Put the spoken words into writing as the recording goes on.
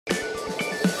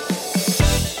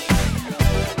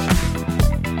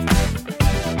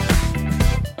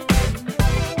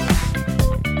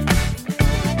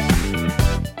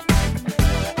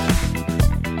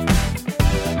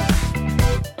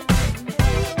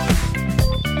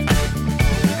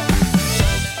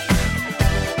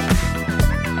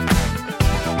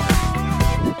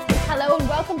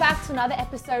to another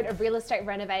episode of Real Estate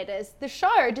Renovators, the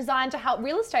show designed to help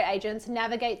real estate agents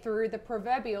navigate through the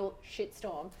proverbial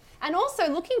shitstorm. And also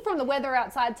looking from the weather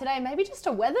outside today, maybe just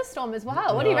a weather storm as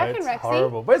well. What do you reckon, Rexy? It's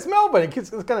horrible, but it's Melbourne. It's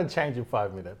going to change in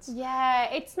 5 minutes.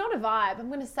 Yeah, it's not a vibe. I'm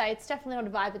going to say it's definitely not a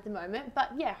vibe at the moment, but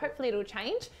yeah, hopefully it'll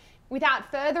change. Without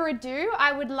further ado,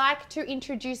 I would like to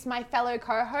introduce my fellow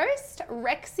co-host,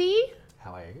 Rexy.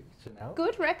 How are you, Chanel?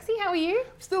 Good, Rexy, how are you?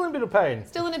 Still in a bit of pain.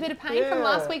 Still in a bit of pain from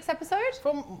last week's episode?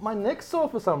 From my neck's sore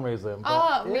for some reason.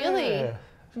 Oh, really?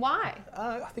 Why?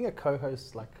 I think a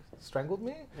co-host strangled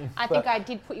me. I think I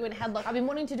did put you in a headlock. I've been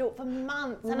wanting to do it for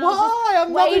months. And Why?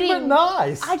 I'm not even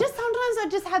nice. Sometimes I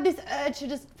just have this urge to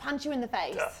just punch you in the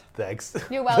face. Thanks.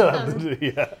 You're welcome.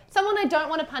 Yeah. Someone I don't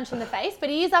want to punch in the face,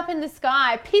 but he is up in the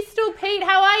sky. Pistol Pete,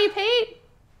 how are you, Pete?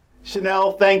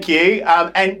 Chanel, thank you.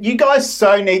 And you guys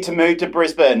so need to move to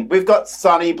Brisbane. We've got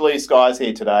sunny blue skies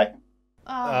here today.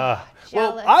 Oh,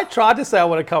 well, I tried to say I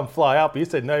want to come fly up. You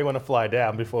said, no, you want to fly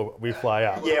down before we fly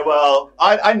up. Yeah, well,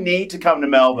 I need to come to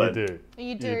Melbourne. You do.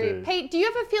 You do. Pete, do you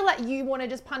ever feel like you want to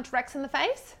just punch Rex in the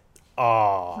face?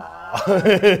 Oh.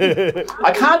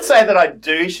 I can't say that I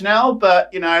do, Chanel,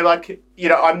 but,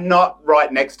 I'm not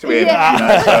right next to him.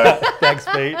 Yeah. So. Thanks,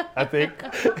 Pete, I think.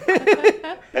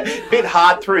 A bit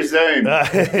hard through Zoom.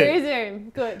 Through Zoom,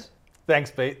 good. Thanks,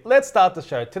 Pete. Let's start the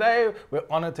show. Today, we're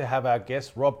honoured to have our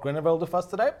guest, Rob Groeneveld, with us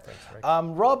today. Thanks, Rick.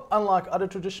 Rob, unlike other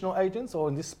traditional agents or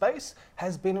in this space,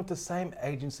 has been with the same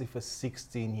agency for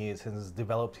 16 years and has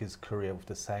developed his career with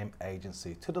the same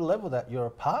agency to the level that you're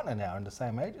a partner now in the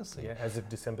same agency. Yeah, as of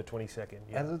December 22nd.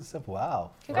 Yeah. As of December,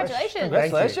 wow. Congratulations.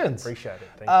 Congratulations. Thank you. Appreciate it.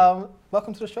 Thank you.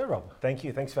 Welcome to the show, Rob. Thank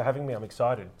you. Thanks for having me. I'm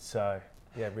excited. So,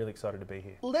 yeah, really excited to be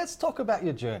here. Let's talk about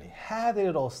your journey. How did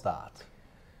it all start?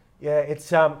 Yeah, it's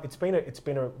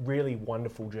been a really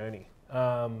wonderful journey.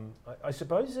 I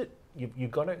suppose that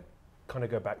you've got to kind of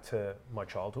go back to my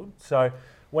childhood. So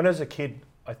when I was a kid,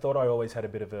 I thought I always had a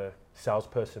bit of a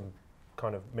salesperson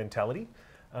kind of mentality.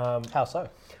 How so?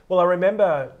 Well, I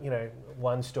remember,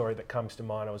 one story that comes to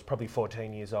mind. I was probably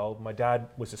 14 years old. My dad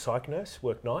was a psych nurse,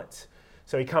 worked nights.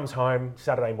 So he comes home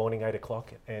Saturday morning, 8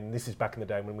 o'clock, and this is back in the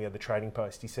day when we had the Trading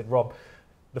Post. He said, Rob,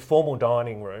 the formal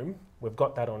dining room, we've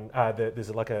got that on, there's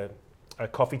like a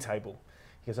coffee table.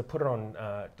 He goes, I put it on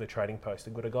the Trading Post.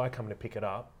 I've got a guy coming to pick it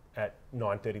up at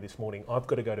 9:30 this morning. I've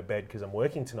got to go to bed because I'm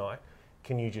working tonight.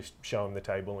 Can you just show him the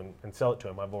table and sell it to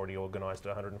him? I've already organised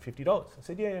 $150. I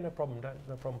said, yeah, no problem, Dad,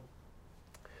 no problem.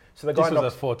 So the guy This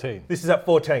was at 14? This is at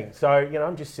 14. So,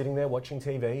 I'm just sitting there watching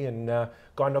TV and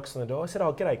guy knocks on the door. I said,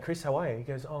 oh, g'day, Chris, how are you? He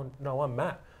goes, oh, no, I'm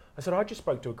Matt. I said, I just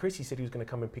spoke to a Chris. He said he was going to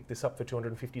come and pick this up for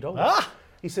 $250. Ah!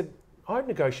 He said, I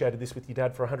negotiated this with your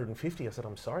dad for $150. I said,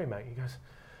 I'm sorry, mate. He goes,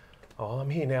 oh, I'm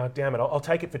here now. Damn it. I'll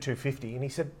take it for $250. And he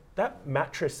said, that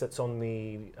mattress that's on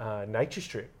the nature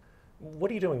strip,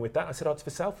 what are you doing with that? I said, oh, it's for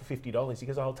sale for $50. He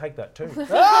goes, oh, I'll take that too. So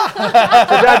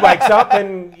Dad wakes up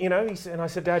and, and I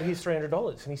said, Dad, here's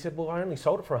 $300. And he said, well, I only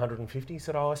sold it for $150. He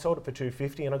said, oh, I sold it for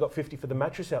 $250 and I got $50 for the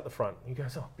mattress out the front. He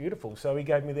goes, oh, beautiful. So he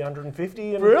gave me the $150.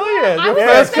 And Brilliant. Your Yeah,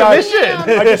 first commission.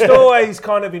 I just always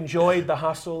kind of enjoyed the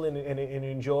hustle and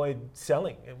enjoyed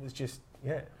selling. It was just,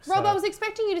 yeah. Rob, I was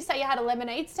expecting you to say you had a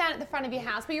lemonade stand at the front of your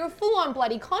house, but you're a full-on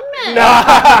bloody con man.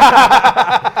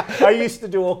 I used to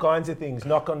do all kinds of things,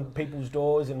 knock on people's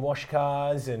doors and wash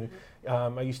cars, and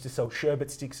I used to sell sherbet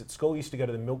sticks at school. I used to go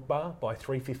to the milk bar, buy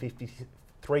three for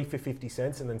 50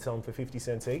 cents and then sell them for 50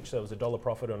 cents each. So it was $1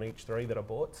 profit on each 3 that I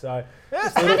bought. So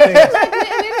just little things.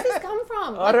 Where does this come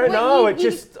from? I don't know. I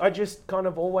just kind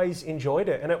of always enjoyed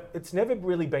it, and it's never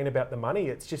really been about the money.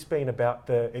 It's just been about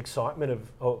the excitement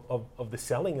of the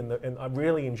selling, and I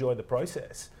really enjoy the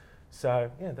process.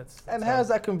 So yeah, that's And how's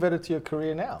that converted to your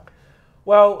career now?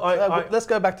 Well, let's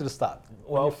go back to the start.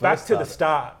 Well, back to the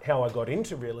start. How I got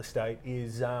into real estate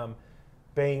is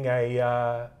being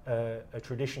a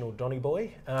traditional Donny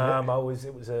boy.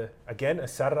 It was a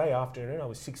Saturday afternoon. I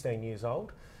was 16 years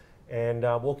old. And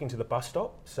walking to the bus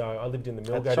stop. So I lived in the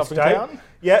Millgate estate. Town?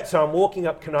 Yeah, so I'm walking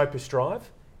up Canopus Drive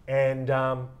and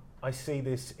I see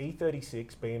this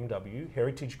E36 BMW,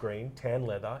 Heritage Green, tan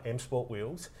leather, M Sport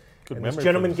wheels. Good and memory. This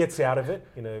gentleman gets out of it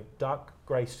in a dark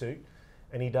grey suit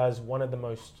and he does one of the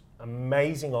most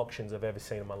amazing auctions I've ever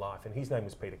seen in my life. And his name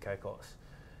was Peter Kakos.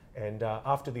 And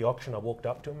after the auction, I walked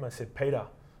up to him. I said, Peter,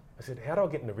 how do I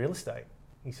get into real estate?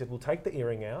 He said, well, take the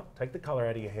earring out, take the colour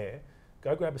out of your hair,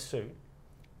 go grab a suit,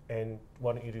 and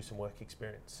why don't you do some work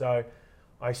experience? So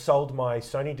I sold my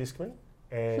Sony Discman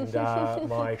and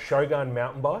my Shogun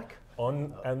mountain bike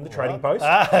on the Trading Post.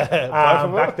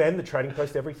 Back then, the Trading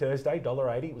Post every Thursday,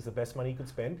 $1.80. It was the best money you could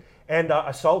spend. And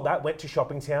I sold that, went to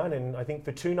Shopping Town, and I think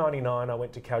for $2.99, I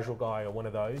went to Casual Guy or one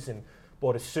of those and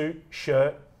bought a suit,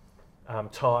 shirt,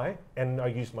 tie, and I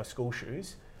used my school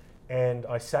shoes. And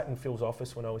I sat in Phil's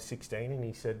office when I was 16, and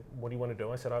he said, "What do you want to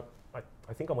do?" I said,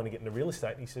 I think I want to get into real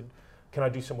estate. And he said, "Can I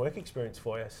do some work experience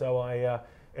for you?" So I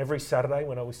every Saturday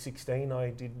when I was 16, I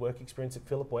did work experience at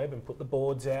Philip Webb and put the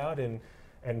boards out and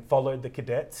followed the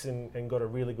cadets and got a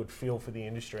really good feel for the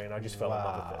industry, and I just fell in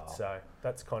love with it. So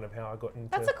that's kind of how I got into.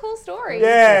 That's a cool story.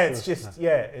 Yeah, it's just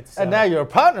it's. And now you're a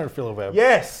partner at Philip Webb.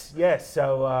 Yes.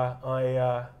 So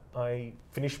I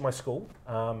finished my school,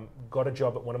 got a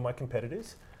job at one of my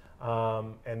competitors,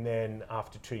 and then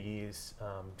after 2 years,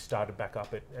 started back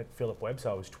up at Philip Webb. So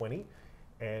I was 20,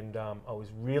 and I was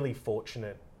really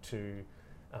fortunate to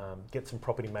get some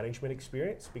property management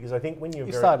experience, because I think when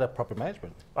you started at property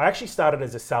management. I actually started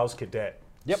as a sales cadet.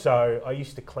 Yep. So I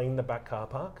used to clean the back car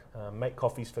park, make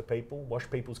coffees for people, wash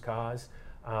people's cars,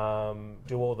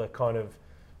 do all the kind of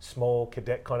small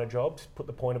cadet kind of jobs, put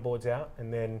the pointer boards out,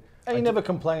 and then. And you never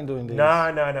complained doing these?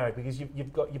 No, because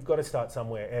you've got to start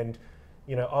somewhere. And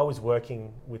I was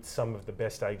working with some of the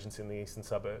best agents in the eastern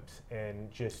suburbs,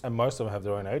 and most of them have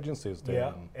their own agencies.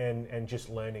 Yeah, and just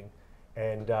learning.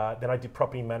 And then I did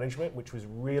property management, which was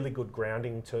really good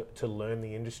grounding to learn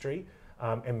the industry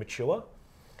and mature.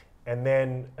 And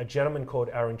then a gentleman called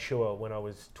Aaron Chua when I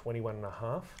was 21 and a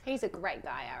half. He's a great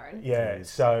guy, Aaron. Yeah,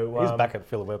 so... he's back at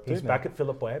Philip Webb too. He's back at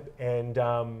Philip Webb, and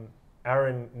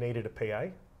Aaron needed a PA,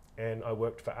 and I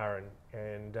worked for Aaron.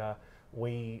 And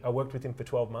I worked with him for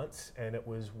 12 months, and it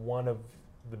was one of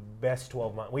the best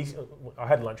 12 months. I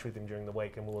had lunch with him during the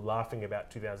week, and we were laughing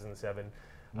about 2007.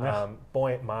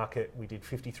 Buoyant market, we did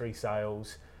 53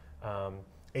 sales,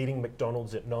 eating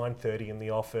McDonald's at 9:30 in the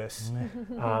office,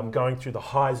 going through the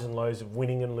highs and lows of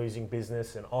winning and losing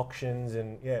business and auctions,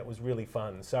 and yeah, it was really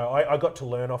fun. So I got to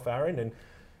learn off Aaron, and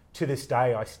to this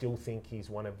day I still think he's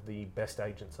one of the best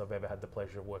agents I've ever had the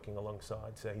pleasure of working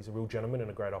alongside. So he's a real gentleman and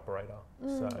a great operator.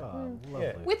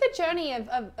 Lovely. With a journey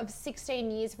of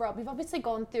 16 years, Rob, you've obviously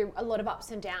gone through a lot of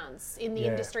ups and downs in the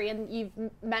industry, and you've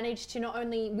managed to not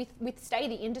only stay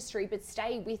the industry, but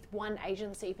stay with one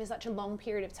agency for such a long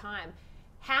period of time.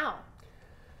 How?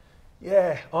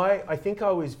 Yeah, I think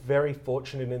I was very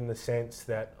fortunate in the sense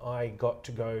that I got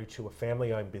to go to a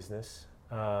family-owned business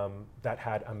that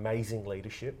had amazing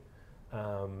leadership.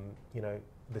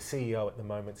 The CEO at the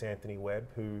moment is Anthony Webb,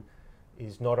 who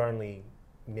is not only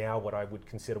now what I would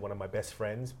consider one of my best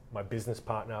friends, my business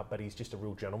partner, but he's just a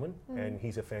real gentleman, and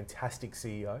he's a fantastic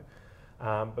CEO.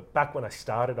 But back when I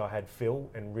started, I had Phil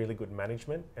and really good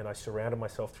management, and I surrounded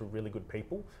myself through really good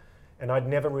people. And I'd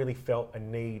never really felt a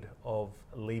need of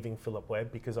leaving Philip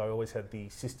Webb, because I always had the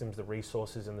systems, the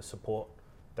resources and the support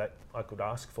that I could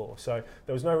ask for. So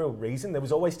there was no real reason. There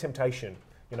was always temptation,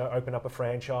 open up a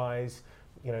franchise,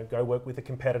 go work with a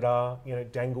competitor,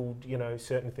 dangled,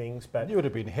 certain things. But you would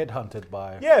have been headhunted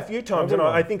by... Yeah, a few times. And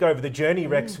I think over the journey,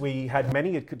 Rex, we had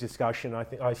many a discussion.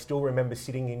 I still remember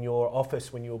sitting in your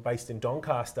office when you were based in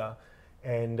Doncaster,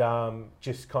 and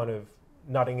just kind of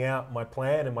nutting out my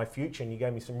plan and my future, and you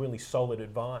gave me some really solid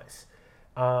advice.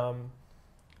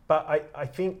 But I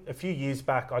think a few years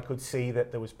back, I could see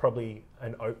that there was probably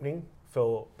an opening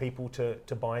for people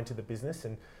to buy into the business.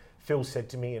 And Phil said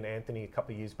to me and Anthony a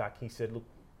couple of years back, he said, look,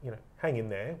 hang in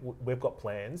there. We've got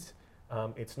plans.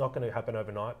 It's not going to happen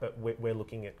overnight, but we're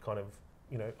looking at kind of,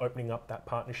 opening up that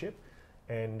partnership.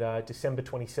 And December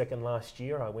 22nd last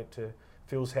year, I went to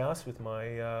Phil's house with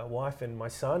my wife and my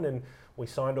son, and we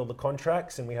signed all the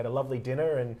contracts, and we had a lovely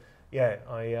dinner. And yeah,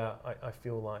 I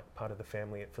feel like part of the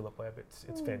family at Philip Webb.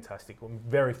 It's fantastic. I'm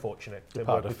very fortunate to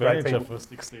part work of with great furniture people. for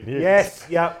 16 years. Yes,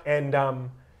 yeah, and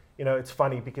it's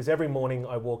funny because every morning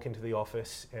I walk into the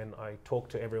office and I talk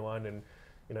to everyone, and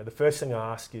the first thing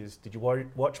I ask is, did you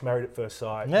watch Married at First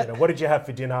Sight? What did you have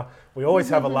for dinner? We always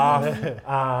have a laugh,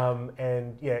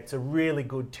 and yeah, it's a really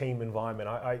good team environment.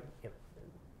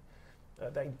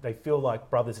 They feel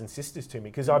like brothers and sisters to me,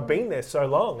 because I've been there so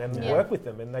long and work with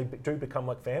them, and they do become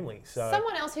like family. So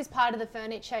someone else who's part of the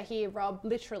furniture here, Rob,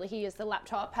 literally he is the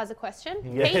laptop, has a question.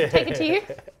 Pete, take it to you.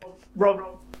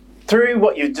 Rob, through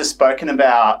what you've just spoken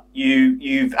about,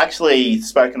 you've actually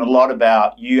spoken a lot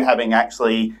about you having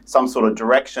actually some sort of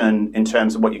direction in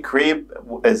terms of what your career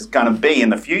is going to be in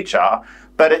the future.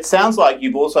 But it sounds like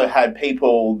you've also had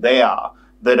people there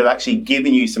that have actually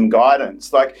given you some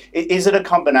guidance. Like, is it a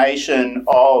combination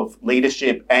of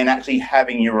leadership and actually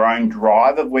having your own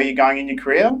drive of where you're going in your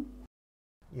career?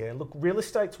 Yeah, look, real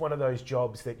estate's one of those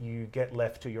jobs that you get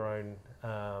left to your own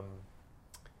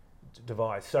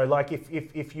device. So like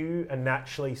if you are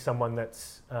naturally someone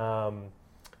that's,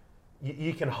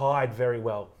 you can hide very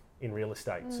well in real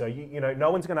estate. So, no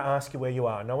one's going to ask you where you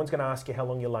are. No one's going to ask you how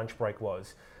long your lunch break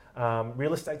was.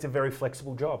 Real estate's a very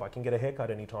flexible job. I can get a haircut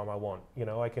anytime I want. You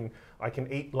know, I can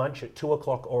eat lunch at 2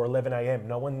 o'clock or 11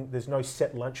 a.m. There's no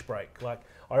set lunch break. Like,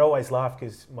 I always laugh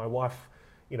because my wife,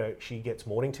 you know, she gets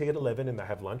morning tea at 11 and they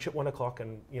have lunch at 1 o'clock,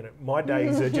 and, you know, my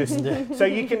days are just, so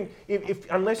you can, if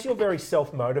unless you're very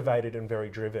self-motivated and very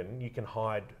driven, you can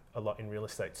hide a lot in real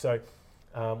estate. So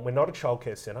we're not a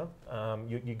childcare centre.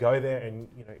 You go there and,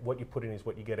 you know, what you put in is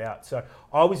what you get out. So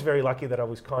I was very lucky that I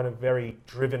was kind of very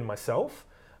driven myself,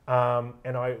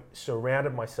 and I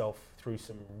surrounded myself through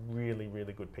some really,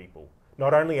 really good people,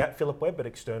 not only at Philip Webb, but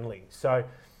externally. So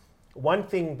one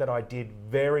thing that I did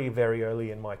very, very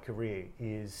early in my career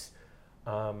is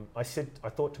I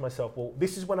thought to myself, well,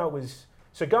 this is when I was,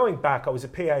 so going back, I was a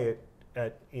PA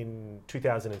in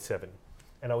 2007,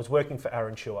 and I was working for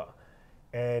Aaron Chua.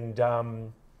 And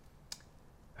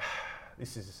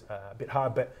this is a bit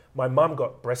hard, but my mum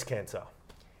got breast cancer.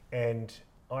 And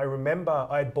I remember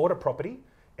I had bought a property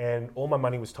and all my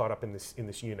money was tied up in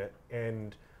this unit.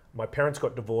 And my parents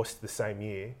got divorced the same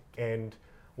year. And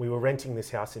we were renting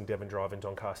this house in Devon Drive in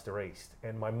Doncaster East,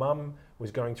 and my mum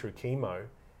was going through chemo,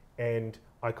 and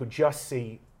I could just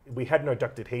see, we had no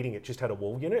ducted heating, it just had a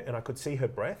wall unit, and I could see her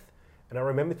breath. And I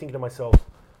remember thinking to myself,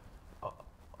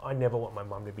 I never want my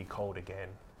mum to be cold again.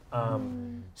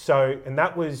 So, and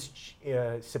that was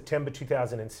September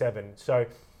 2007. So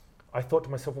I thought to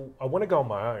myself, well, I want to go on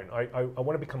my own. I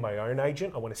want to become my own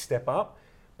agent. I want to step up.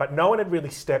 But no one had really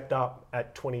stepped up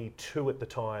at 22 at the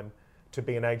time to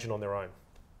be an agent on their own.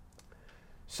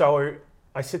 So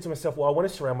I said to myself, well, I want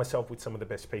to surround myself with some of the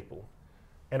best people.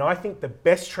 And I think the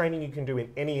best training you can do in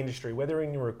any industry, whether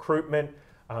in your recruitment,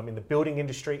 in the building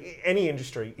industry, any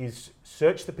industry, is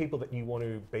search the people that you want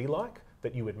to be like,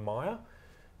 that you admire.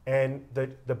 And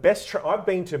the best, I've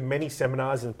been to many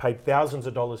seminars and paid thousands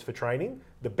of dollars for training.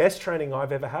 The best training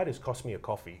I've ever had has cost me a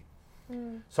coffee.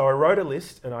 So I wrote a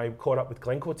list and I caught up with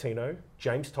Glenn Cortino,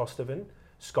 James Tostovan,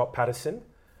 Scott Patterson.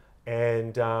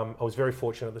 And I was very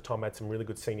fortunate at the time. I had some really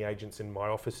good senior agents in my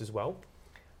office as well.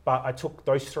 But I took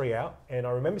those three out, and I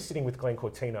remember sitting with Glenn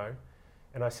Cortino,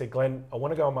 and I said, Glenn, I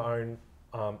want to go on my own.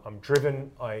 I'm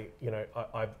driven.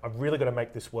 I've really got to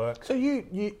make this work. So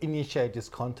you initiate this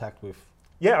contact with?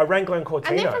 Yeah, I rang Glenn Cortino.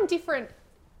 And they're from different.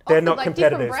 They're not like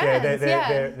competitors. Brands,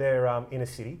 They're inner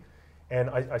city. And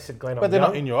I said, Glenn, but they're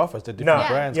not in your office. They're different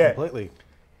brands completely.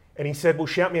 And he said, well,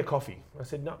 shout me a coffee. I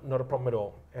said, no, not a problem at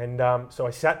all. And so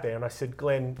I sat there and I said,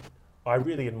 Glenn, I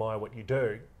really admire what you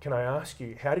do. Can I ask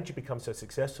you, how did you become so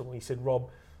successful? And he said, Rob,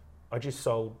 I just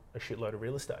sold a shitload of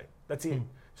real estate. That's it.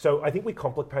 So I think we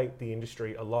complicate the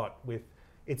industry a lot with,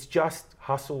 it's just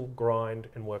hustle, grind,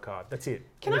 and work hard. That's it.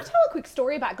 Can I tell a quick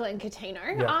story about Glenn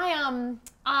Cortino? Yeah.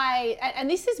 And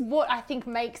this is what I think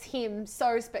makes him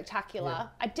so spectacular. Yeah.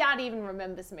 I doubt he even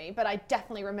remembers me, but I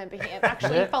definitely remember him.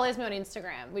 Actually, he follows me on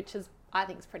Instagram, which is, I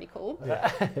think, is pretty cool.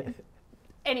 Yeah.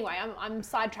 Anyway, I'm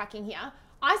sidetracking here.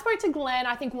 I spoke to Glenn,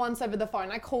 I think, once over the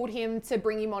phone. I called him to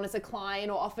bring him on as a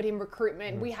client or offered him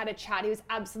recruitment. We had a chat. He was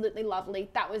absolutely lovely.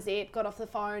 That was it. Got off the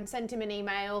phone, sent him an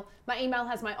email. My email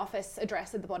has my office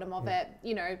address at the bottom of it.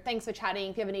 You know, thanks for chatting.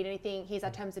 If you ever need anything, here's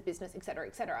our terms of business, et cetera,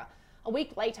 et cetera. A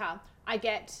week later, I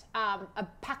get a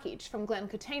package from Glenn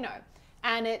Cortino.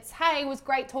 And it's, hey, it was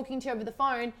great talking to you over the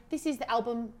phone. This is the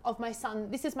album of my son.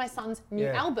 This is my son's new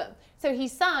album. So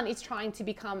his son is trying to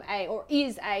become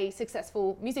is a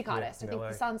successful music artist. I think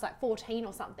the son's like 14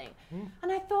 or something.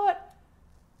 And I thought,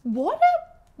 what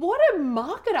a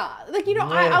marketer. Like, you know,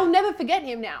 I'll never forget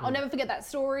him now. I'll never forget that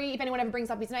story. If anyone ever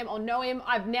brings up his name, I'll know him.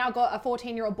 I've now got a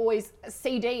 14-year-old boy's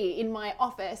CD in my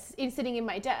office, sitting in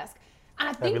my desk. And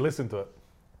I think... Have you listened to it?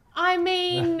 I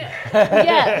mean,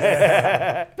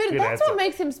 yes. But that's what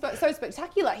makes him so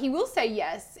spectacular. He will say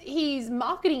yes. His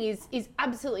marketing is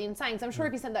absolutely insane. So I'm sure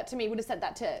if he sent that to me, he would have sent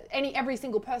that to every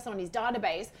single person on his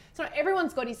database. So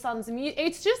everyone's got his son's music.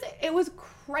 It was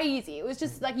crazy. It was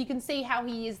just like, you can see how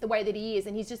he is the way that he is.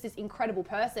 And he's just this incredible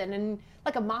person and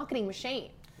like a marketing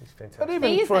machine. He's fantastic. But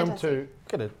even for him to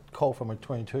get a call from a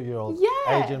 22-year-old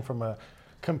agent from a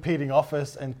competing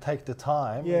office and take the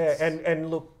time. Yeah, and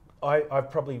look, I've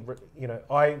probably,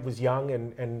 I was young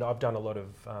and I've done a lot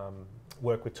of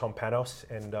work with Tom Panos,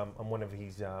 and I'm one of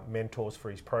his mentors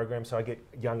for his program. So I get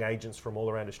young agents from all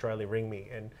around Australia ring me.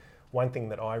 And one thing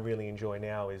that I really enjoy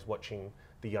now is watching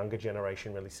the younger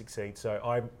generation really succeed.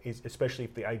 So especially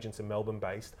if the agents are Melbourne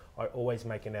based, I always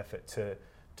make an effort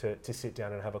to sit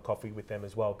down and have a coffee with them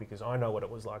as well, because I know what it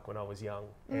was like when I was young.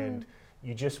 And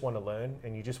you just want to learn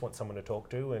and you just want someone to talk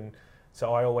to. And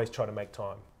so I always try to make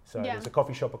time. So there's a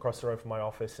coffee shop across the road from my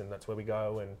office, and that's where we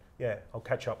go. And I'll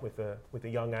catch up with a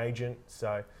young agent.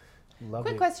 So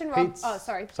Lovely. Quick question, Rob. Pete's- Oh,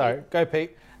 sorry. Sorry, go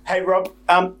Pete. Hey, Rob,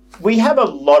 we have a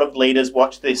lot of leaders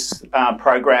watch this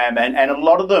program, and a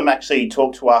lot of them actually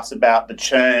talk to us about the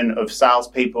churn of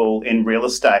salespeople in real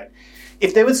estate.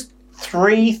 If there was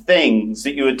 3 things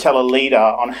that you would tell a leader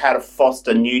on how to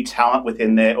foster new talent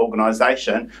within their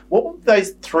organisation, what would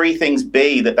those 3 things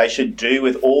be that they should do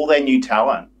with all their new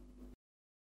talent?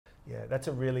 Yeah, that's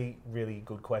a really, really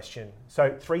good question.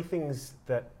 So 3 things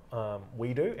that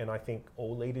we do, and I think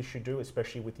all leaders should do,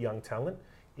 especially with young talent,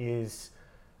 is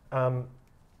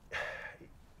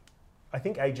I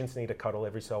think agents need to cuddle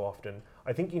every so often.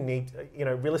 I think you need,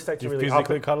 real estate's really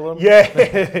physically cuddle them?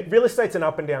 Yeah, real estate's an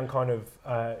up and down kind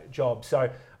of job. So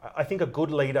I think a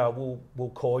good leader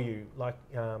will call you. Like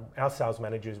our sales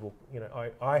managers will.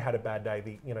 I had a bad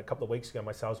day. A couple of weeks ago,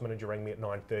 my sales manager rang me at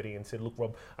 9:30 and said, "Look,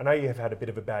 Rob, I know you have had a bit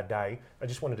of a bad day. I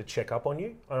just wanted to check up on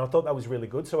you." And I thought that was really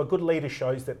good. So a good leader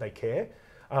shows that they care.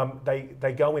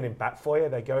 They go in and bat for you.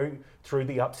 They go through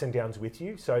the ups and downs with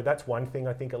you. So that's one thing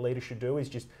I think a leader should do, is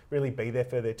just really be there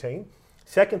for their team.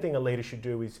 Second thing a leader should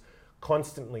do is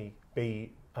constantly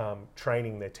be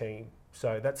training their team.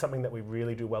 So that's something that we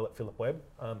really do well at Philip Webb.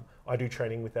 I do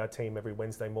training with our team every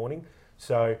Wednesday morning.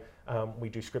 So we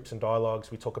do scripts and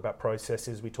dialogues. We talk about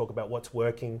processes. We talk about what's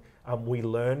working. We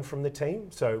learn from the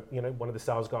team. So, one of the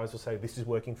sales guys will say, "This is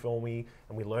working for me,"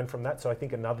 and we learn from that. So I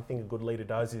think another thing a good leader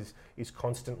does is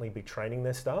constantly be training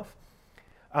their staff.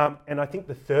 And I think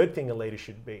the third thing a leader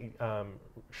should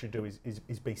do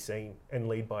is be seen and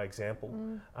lead by example.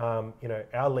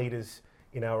 Our leaders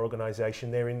in our organisation,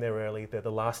 they're in there early. They're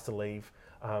the last to leave.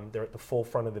 They're at the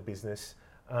forefront of the business.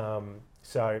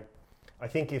 So I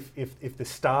think if the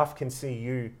staff can see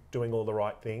you doing all the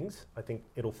right things, I think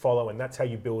it'll follow, and that's how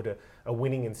you build a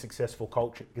winning and successful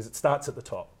culture, because it starts at the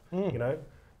top.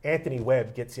 Anthony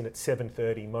Webb gets in at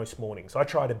 7:30 most mornings. I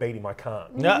try to beat him, I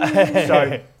can't.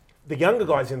 So the younger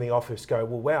guys in the office go,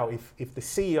 "Well, wow, if the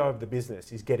CEO of the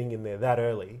business is getting in there that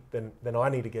early, then I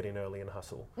need to get in early and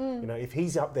hustle. If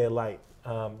he's up there late,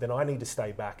 then I need to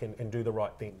stay back and do the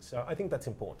right things." So I think that's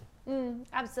important.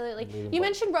 Absolutely. You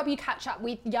mentioned, Rob, you catch up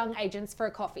with young agents for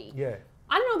a coffee. Yeah.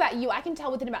 I don't know about you, I can tell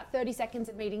within about 30 seconds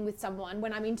of meeting with someone,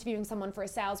 when I'm interviewing someone for a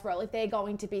sales role, if they're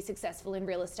going to be successful in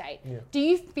real estate. Yeah. Do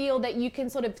you feel that you can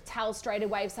sort of tell straight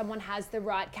away if someone has the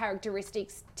right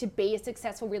characteristics to be a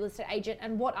successful real estate agent,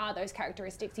 and what are those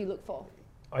characteristics you look for?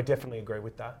 I definitely agree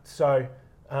with that. So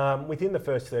within the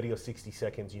first 30 or 60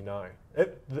 seconds,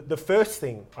 the first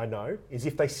thing I know is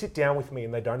if they sit down with me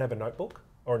and they don't have a notebook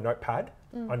or a notepad,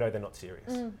 I know they're not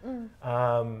serious.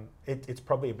 It's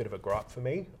probably a bit of a gripe for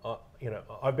me.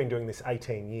 I've been doing this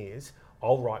 18 years.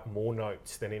 I'll write more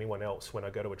notes than anyone else when I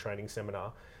go to a training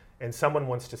seminar. And someone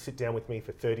wants to sit down with me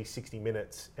for 30, 60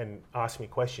 minutes and ask me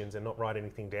questions and not write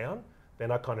anything down,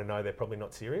 then I kind of know they're probably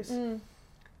not serious.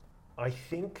 I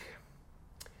think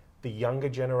the younger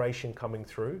generation coming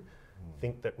through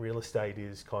think that real estate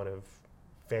is kind of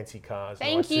fancy cars.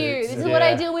 Thank nice you. suits, This is what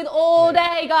I deal with all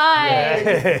day, guys.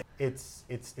 Yeah.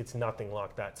 It's nothing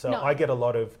like that. So No. I get a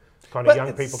lot of kind of But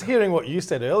young people. hearing what you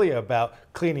said earlier about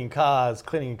cleaning cars,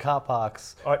 cleaning car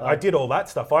parks. I did all that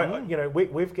stuff. I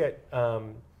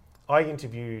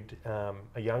interviewed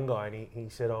a young guy, and he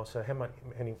said, "Oh, so how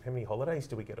many holidays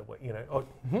do we get a week?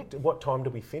 What time do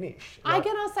we finish?" I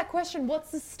get asked that question.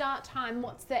 What's the start time?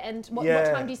 What's the end? What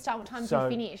Yeah. time do you start? What time do you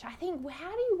finish? I think, why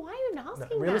are you even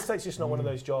asking real that? estate's just not one of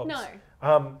those jobs.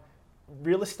 No.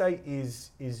 Real estate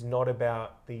is not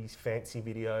about these fancy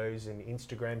videos and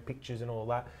Instagram pictures and all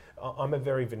that. I'm a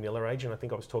very vanilla agent. I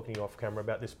think I was talking to you off camera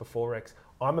about this before, Rex.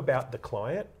 I'm about the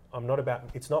client.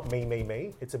 It's not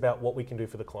me. It's about what we can do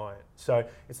for the client. So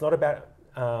it's not about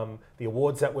the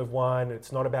awards that we've won.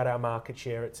 It's not about our market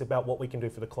share. It's about what we can do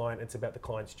for the client. It's about the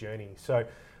client's journey. So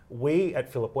we at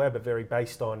Philip Webb are very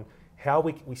based on how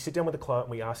we sit down with the client,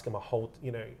 we ask them a whole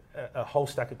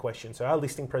stack of questions. So our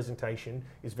listing presentation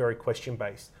is very question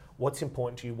based. What's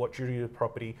important to you? What do you do to the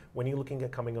property? When are you looking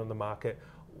at coming on the market?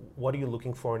 What are you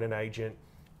looking for in an agent?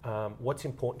 What's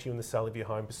important to you in the sale of your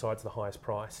home besides the highest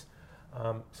price?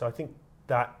 So I think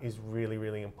that is really,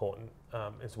 really important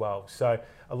as well. So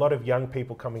a lot of young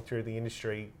people coming through the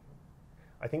industry,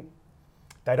 I think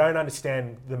they don't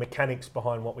understand the mechanics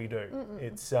behind what we do.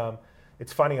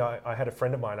 It's funny, I had a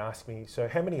friend of mine ask me, "So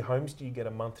how many homes do you get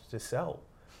a month to sell?"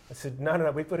 I said,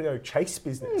 no, we've got to go chase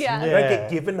business. Yeah. We don't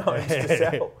get given homes to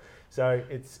sell. So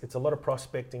it's a lot of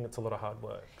prospecting, it's a lot of hard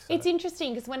work. So. It's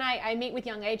interesting because when I meet with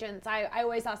young agents, I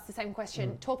always ask the same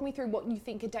question. Talk me through what you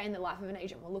think a day in the life of an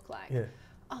agent will look like. Yeah.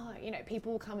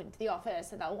 People will come into the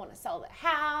office and they'll want to sell their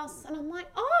house. And I'm like,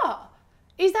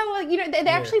 Is that what, they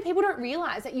actually, people don't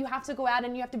realise that you have to go out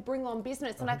and you have to bring on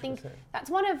business. And 100%. I think that's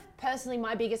one of personally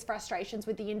my biggest frustrations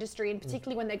with the industry, and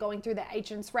particularly when they're going through the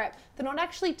agent's rep. They're not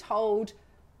actually told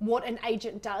what an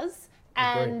agent does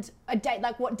and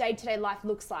what day-to-day life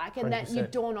looks like, and 100%. That you're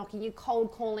door knocking, you're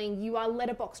cold calling, you are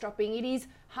letterbox dropping. It is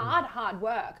hard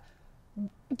work.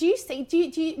 Do you see?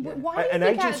 Why? An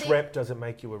agent's rep doesn't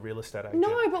make you a real estate agent.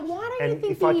 No, but why don't you think?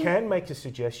 And if I can make a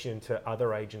suggestion to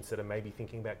other agents that are maybe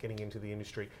thinking about getting into the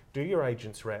industry, do your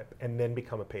agent's rep and then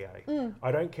become a PA. I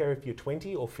don't care if you're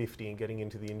 20 or 50 and getting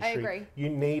into the industry. I agree. You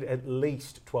need at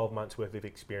least 12 months worth of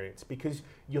experience, because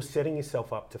you're setting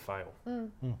yourself up to fail.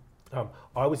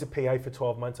 I was a PA for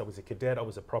 12 months. I was a cadet. I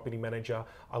was a property manager.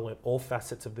 I learned all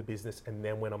facets of the business and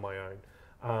then went on my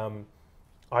own.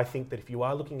 I think that if you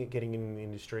are looking at getting in the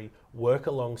industry, work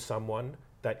along someone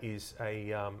that is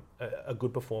a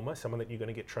good performer, someone that you're going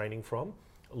to get training from,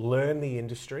 learn the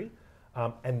industry,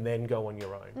 and then go on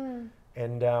your own.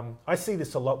 And I see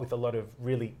this a lot with a lot of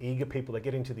really eager people that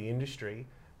get into the industry.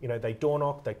 They door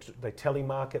knock, they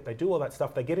telemarket, they do all that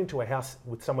stuff. They get into a house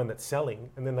with someone that's selling,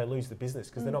 and then they lose the business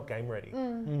because they're not game ready.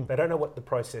 They don't know what the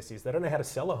process is. They don't know how to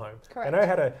sell a home. Correct. They know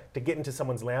how to get into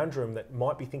someone's lounge room that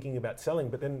might be thinking about selling,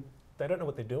 but then they don't know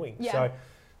what they're doing. Yeah. So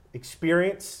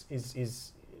experience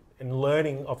is and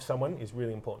learning of someone is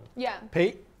really important. Yeah.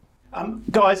 Pete?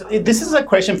 Guys, this is a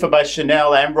question for both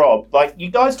Chanel and Rob. Like,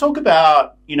 you guys talk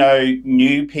about,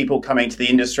 new people coming to the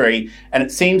industry, and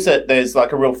it seems that there's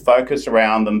like a real focus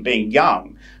around them being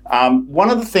young.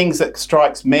 One of the things that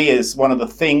strikes me as one of the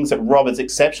things that Rob is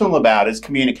exceptional about is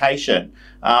communication.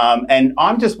 And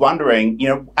I'm just wondering,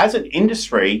 as an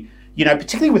industry,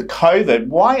 particularly with COVID,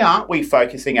 why aren't we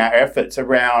focusing our efforts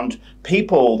around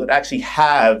people that actually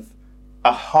have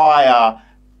a higher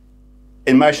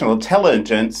emotional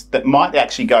intelligence that might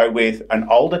actually go with an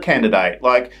older candidate?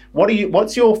 Like,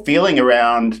 what's your feeling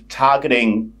around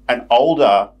targeting an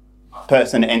older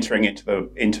person entering into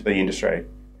the industry?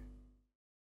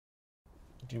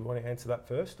 Do you want to answer that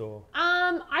first, or?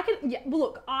 I can. Yeah. Well,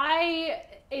 look,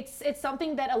 it's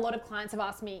something that a lot of clients have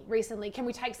asked me recently. Can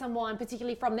we take someone,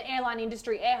 particularly from the airline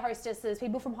industry, air hostesses,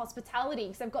 people from hospitality,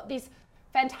 because they've got this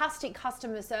fantastic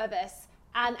customer service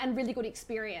and really good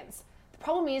experience. The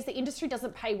problem is the industry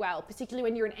doesn't pay well, particularly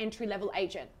when you're an entry-level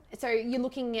agent. So you're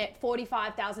looking at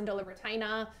 $45,000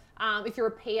 retainer. If you're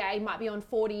a PA, might be on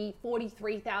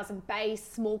 43,000 base,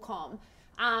 small com.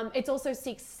 It's also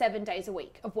 6-7 days a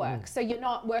week of work. So you're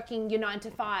not working your 9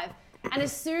 to 5. And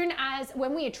as soon as,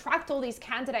 when we attract all these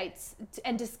candidates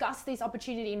and discuss this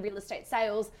opportunity in real estate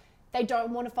sales, they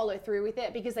don't want to follow through with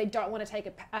it because they don't want to take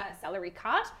a salary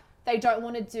cut. They don't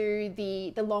want to do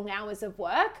the long hours of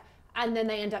work, and then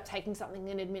they end up taking something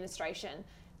in administration.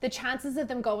 The chances of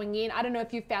them going in, I don't know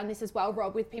if you've found this as well,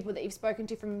 Rob, with people that you've spoken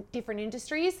to from different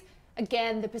industries.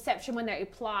 Again, the perception when they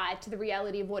apply to the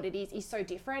reality of what it is so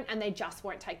different, and they just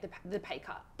won't take the pay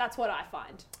cut. That's what I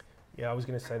find. Yeah, I was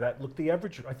going to say that. Look,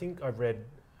 I think I read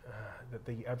that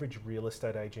the average real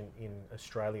estate agent in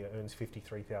Australia earns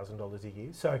 $53,000 a year.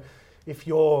 So if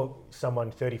you're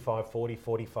someone 35, 40,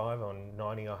 45 on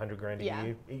 90 or 100 grand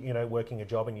a year, working a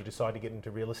job, and you decide to get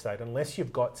into real estate, unless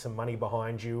you've got some money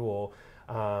behind you, or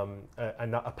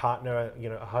a partner,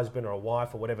 a husband or a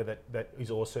wife or whatever that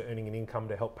is also earning an income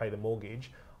to help pay the mortgage,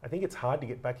 I think it's hard to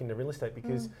get back into real estate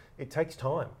because it takes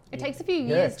time. It takes a few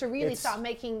years to really start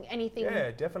making anything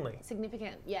definitely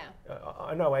significant. Yeah.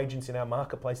 I know agents in our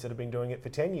marketplace that have been doing it for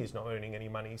 10 years not earning any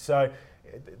money. So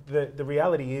the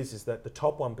reality is that the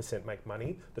top 1% make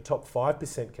money, the top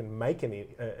 5% can make an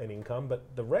income,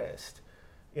 but the rest,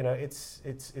 it's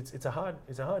a hard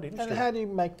industry. And how do you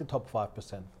make the top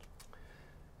 5%?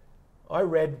 I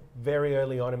read very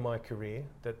early on in my career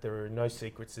that there are no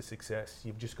secrets to success.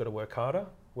 You've just got to work harder,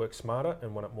 work smarter,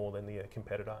 and want it more than the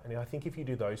competitor. And I think if you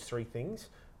do those three things,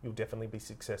 you'll definitely be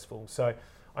successful. So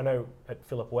I know at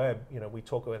Philip Webb, we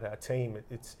talk with our team,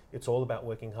 it's all about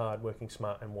working hard, working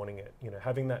smart, and wanting it.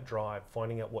 Having that drive,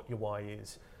 finding out what your why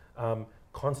is,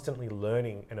 constantly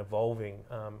learning and evolving.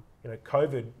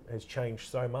 COVID has changed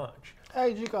so much. How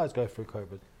did you guys go through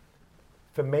COVID?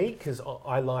 For me, because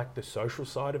I like the social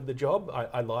side of the job,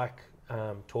 I like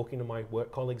talking to my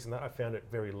work colleagues and that. I found it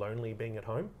very lonely being at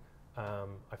home.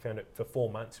 I found it for 4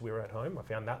 months we were at home. I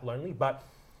found that lonely. But,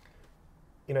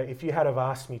 if you had have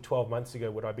asked me 12 months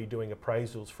ago, would I be doing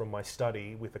appraisals from my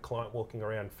study with a client walking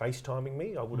around FaceTiming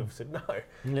me? I would have said no.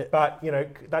 Yeah. But,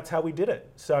 that's how we did it.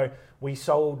 So we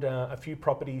sold a few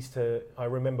properties I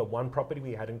remember one property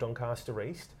we had in Doncaster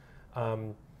East.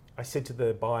 I said to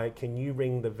the buyer, can you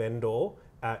ring the vendor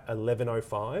at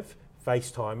 11:05,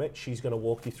 FaceTime it, she's going to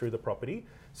walk you through the property.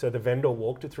 So the vendor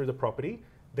walked her through the property.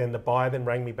 Then the buyer then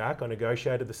rang me back. I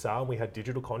negotiated the sale. We had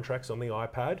digital contracts on the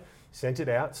iPad, sent it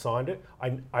out, signed it.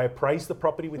 I appraised the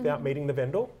property without meeting the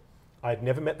vendor. I had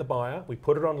never met the buyer. We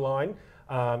put it online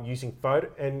using photo,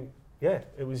 and yeah,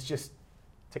 it was just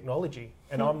technology.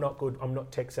 And I'm not good. I'm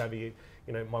not tech savvy.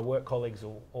 You know, my work colleagues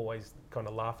will always kind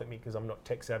of laugh at me because I'm not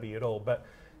tech savvy at all. But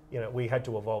you know, we had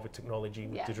to evolve with technology,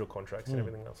 with digital contracts and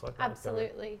everything else like that.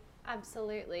 Absolutely,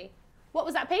 absolutely. What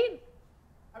was that, Pete?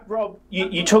 Rob,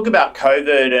 you talk about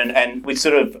COVID and we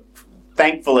sort of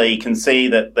thankfully can see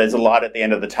that there's a light at the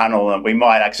end of the tunnel, and we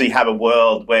might actually have a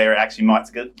world where it actually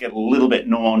might get a little bit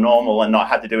more normal and not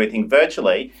have to do anything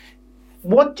virtually.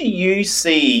 What do you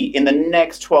see in the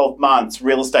next 12 months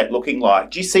real estate looking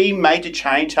like? Do you see major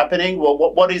change happening? Well,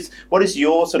 what is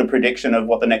your sort of prediction of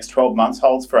what the next 12 months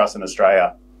holds for us in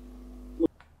Australia?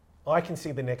 I can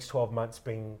see the next 12 months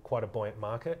being quite a buoyant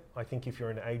market. I think if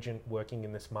you're an agent working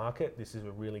in this market, this is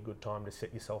a really good time to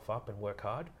set yourself up and work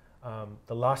hard.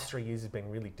 The last 3 years has been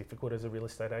really difficult as a real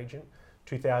estate agent.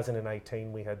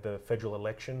 2018, we had the federal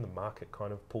election, the market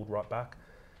kind of pulled right back.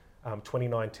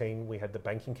 2019, we had the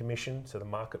banking commission, so the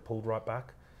market pulled right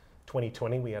back.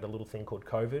 2020, we had a little thing called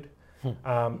COVID.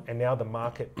 And now the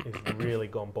market has really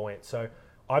gone buoyant. So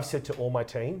I've said to all my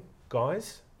team,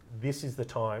 guys, this is the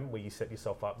time where you set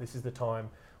yourself up. This is the time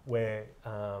where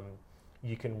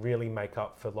you can really make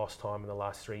up for lost time in the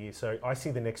last 3 years. So I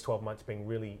see the next 12 months being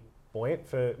really buoyant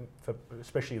for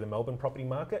especially the Melbourne property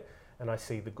market, and I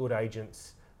see the good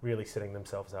agents really setting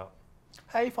themselves up.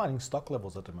 How are you finding stock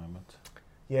levels at the moment?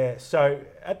 Yeah, so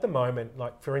at the moment,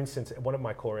 like for instance, one of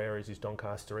my core areas is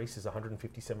Doncaster East. There's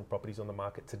 157 properties on the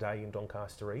market today in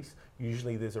Doncaster East.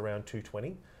 Usually there's around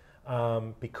 220.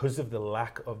 Because of the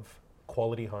lack of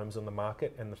quality homes on the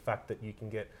market and the fact that you can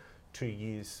get 2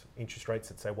 years interest rates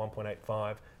at say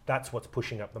 1.85, that's what's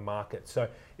pushing up the market. So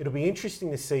it'll be interesting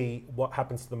to see what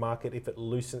happens to the market if it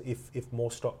if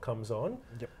more stock comes on.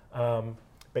 Yep.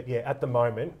 But yeah, at the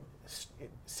moment,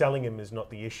 selling them is not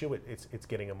the issue. It's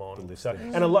getting them on. So,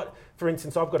 and a lot, for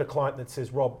instance, I've got a client that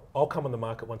says, Rob, I'll come on the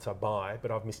market once I buy,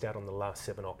 but I've missed out on the last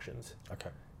 7 auctions. Okay.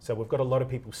 So we've got a lot of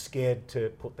people scared to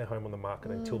put their home on the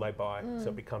market until they buy. So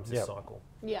it becomes this cycle.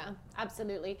 Yeah,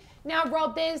 absolutely. Now,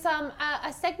 Rob, there's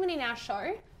a segment in our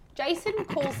show. Jason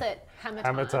calls it hammer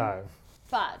time. Hammer time.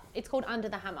 But it's called Under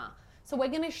the Hammer. So we're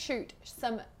going to shoot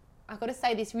some, I've got to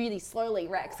say this really slowly,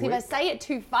 Rex. If I say it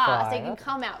too fast, it can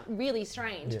come out really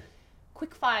strange. Yeah.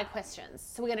 Quick fire questions.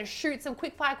 So we're going to shoot some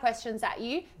quick fire questions at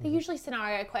you. They're usually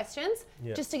scenario questions,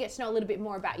 just to get to know a little bit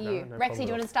more about you. Rexy, do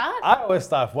you want to start? I always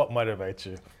start with what motivates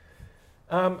you.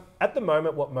 At the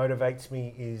moment, what motivates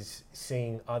me is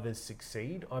seeing others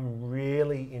succeed. I'm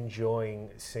really enjoying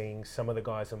seeing some of the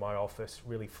guys in my office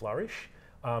really flourish.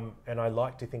 And I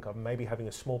like to think I'm maybe having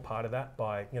a small part of that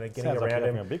by getting Sounds around like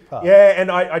them. a big part. Yeah, and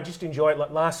I just enjoy it.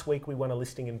 Like last week, we won a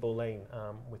listing in Bulleen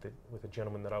with a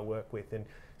gentleman that I work with, and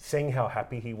seeing how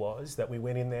happy he was that we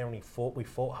went in there and we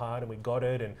fought hard and we got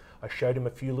it, and I showed him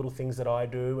a few little things that I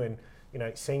do, and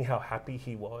seeing how happy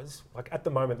he was. Like at the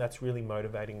moment, that's really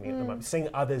motivating me at the moment. Seeing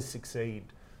others succeed.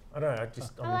 I don't know.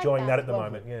 I'm enjoying that at the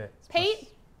moment. Yeah. Pete?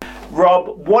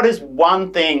 Rob, what is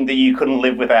one thing that you couldn't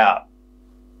live without?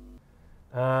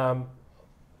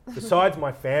 Besides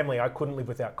my family, I couldn't live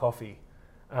without coffee.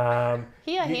 Here.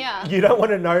 You don't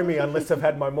want to know me unless I've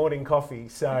had my morning coffee.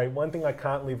 So one thing I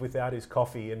can't live without is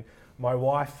coffee. And my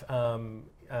wife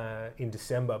in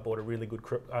December bought a really good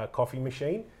coffee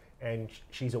machine, and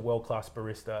she's a world-class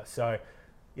barista. So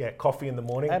yeah, coffee in the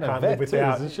morning, and can't live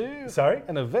without. Too, isn't she? Sorry?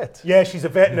 And a vet. Yeah, she's a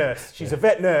vet nurse. She's a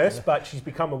vet nurse, but she's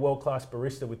become a world-class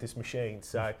barista with this machine.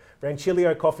 So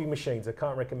Ranchilio coffee machines, I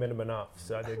can't recommend them enough.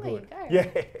 So they're good. There you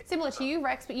go. Yeah. Similar to you,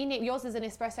 Rex, but yours is an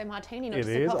espresso martini, not it just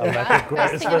is. a coffee. I like a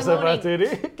great espresso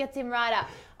martini. Gets him right up.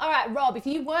 All right, Rob, if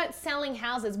you weren't selling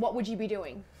houses, what would you be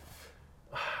doing?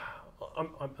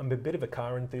 I'm a bit of a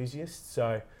car enthusiast,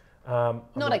 so...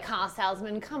 Not a car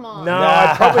salesman, come on. No,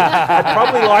 I'd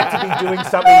probably like to be doing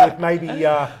something with maybe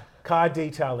car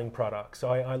detailing products.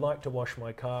 I like to wash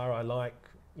my car. I like,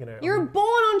 You're a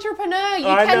born entrepreneur. You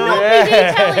cannot be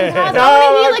detailing cars.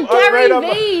 I want to be like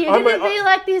Gary Vee. You're going to be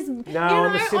like this,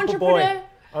 I'm a simple boy.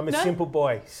 I'm a No? simple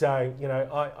boy. So,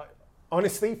 I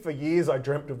honestly, for years, I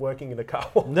dreamt of working in a car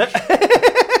wash.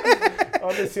 I'm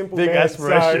a simple Big man.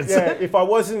 aspirations. So, yeah, if I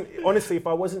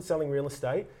wasn't selling real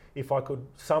estate, if I could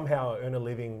somehow earn a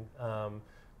living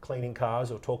cleaning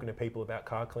cars or talking to people about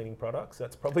car cleaning products,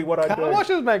 that's probably what I'd do. Car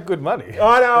washes make good money.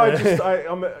 I know.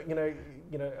 I'm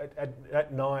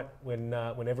at night when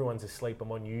everyone's asleep,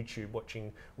 I'm on YouTube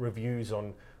watching reviews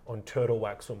on on Turtle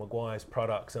Wax or Maguire's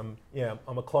products. I'm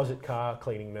a closet car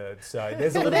cleaning nerd, so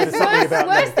there's a little bit of something about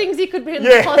worse me. things you could be in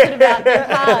the closet about than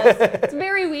cars. It's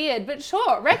very weird, but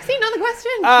sure. Rexy, another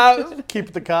question.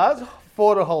 Keep the cars.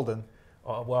 Ford or Holden?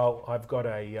 Oh, well, I've got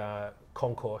a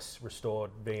Concourse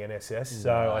restored VNSS,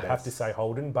 so I'd have to say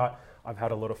Holden, but I've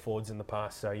had a lot of Fords in the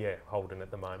past, so yeah, Holden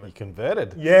at the moment. You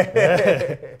converted.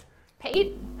 Yeah.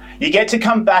 Pete? You get to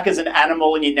come back as an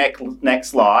animal in your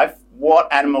next life.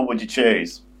 What animal would you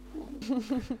choose?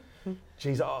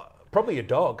 Geez, probably a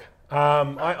dog.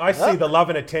 I see the love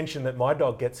and attention that my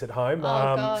dog gets at home.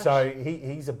 gosh. So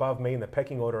he's above me in the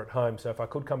pecking order at home. So if I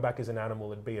could come back as an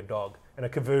animal, it'd be a dog and a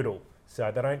cavoodle.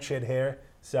 So they don't shed hair.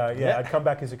 So yeah, I'd come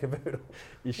back as a cavoodle.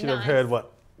 You should have heard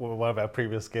what one of our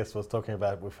previous guests was talking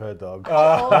about with her dog.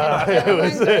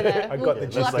 I got the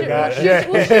gist of that.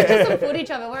 We'll shoot to some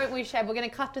footage of it, won't we, Sheb? We're going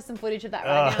to cut to some footage of that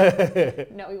right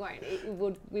now. No, we won't.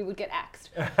 We would get axed.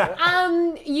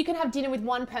 You can have dinner with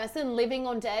one person, living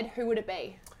or dead. Who would it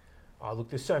be? Oh,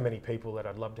 look, there's so many people that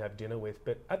I'd love to have dinner with,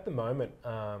 but at the moment,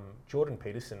 Jordan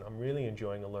Peterson, I'm really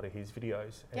enjoying a lot of his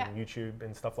videos and YouTube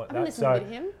and stuff like that. I've listened to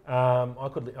him.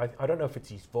 I don't know if it's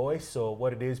his voice or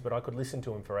what it is, but I could listen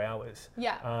to him for hours.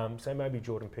 Yeah. So maybe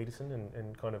Jordan Peterson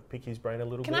and kind of pick his brain a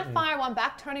little Can bit. I fire one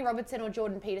back? Tony Robertson or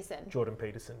Jordan Peterson? Jordan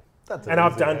Peterson. That's and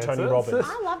I've done Tony Robbins.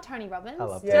 I love Tony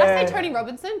Robbins. Did I say Tony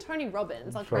Robinson? Tony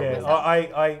Robbins. I'll correct myself.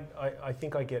 I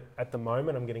think I get, at the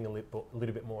moment, I'm getting a little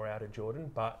bit more out of Jordan,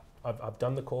 but I've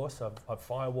done the course, I've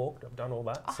firewalked, I've done all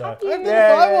that.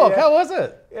 Firewalk. How was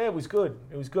it? Yeah, it was good.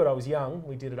 It was good. I was young.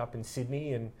 We did it up in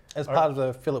Sydney, and as part of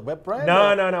the Philip Webb brand? No.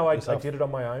 I did it on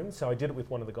my own. So I did it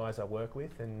with one of the guys I work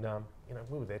with, and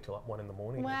we were there till like 1 a.m.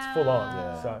 Wow. It's full on.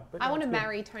 Yeah. So, I want to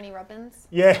marry Tony Robbins.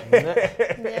 Yeah.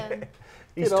 Yeah.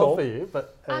 He's tall tall for you,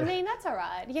 but I mean that's all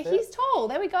right. Yeah, he's tall.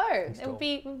 There we go. It would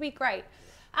be great.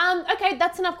 Okay,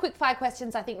 that's enough quick fire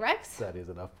questions, I think, Rex. that is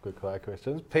enough quick fire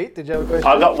questions. Pete, did you have a question?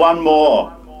 I've got one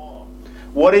more.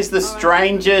 What is the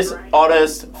strangest,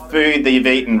 oddest food that you've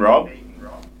eaten, Rob?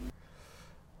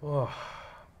 Oh,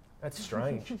 that's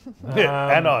strange.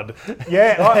 And odd.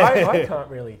 Yeah, I can't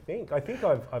really think. I think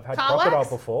I've had crocodile wax?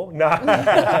 before. No,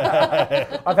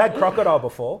 I've had crocodile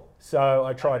before, so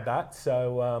I tried that.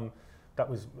 So that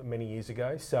was many years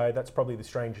ago. So that's probably the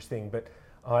strangest thing. But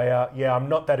I'm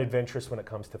not that adventurous when it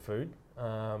comes to food.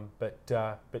 But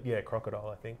yeah, crocodile.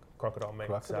 I think crocodile meat.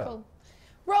 Crocodile. Cool.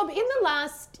 Rob, in the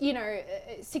last,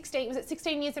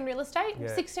 16 years in real estate?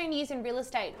 Yeah. 16 years in real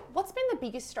estate. What's been the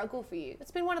biggest struggle for you? What's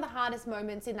been one of the hardest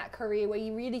moments in that career where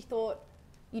you really thought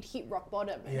you'd hit rock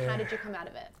bottom? And how did you come out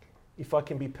of it? If I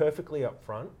can be perfectly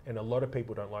upfront, and a lot of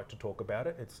people don't like to talk about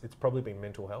it, it's probably been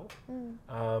mental health.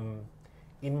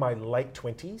 In my late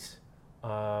 20s,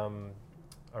 I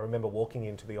remember walking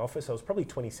into the office. I was probably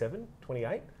 27,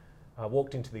 28. I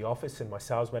walked into the office, and my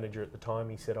sales manager at the time,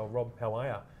 he said, "Oh, Rob, how are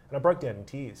you?" And I broke down in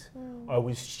tears. I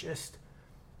was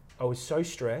so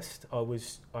stressed.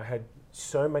 I had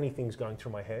so many things going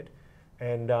through my head.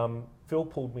 And Phil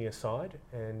pulled me aside,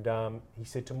 and he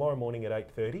said, "Tomorrow morning at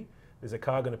 8:30, there's a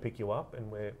car going to pick you up,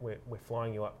 and we're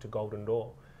flying you up to Golden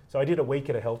Door." So I did a week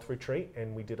at a health retreat,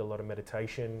 and we did a lot of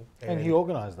meditation. And he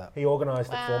organised that? He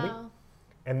organised it for me.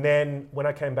 And then when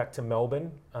I came back to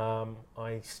Melbourne,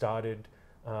 I started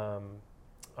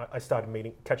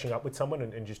catching up with someone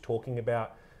and just talking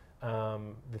about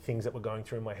the things that were going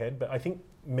through my head. But I think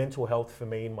mental health for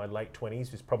me in my late 20s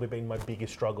has probably been my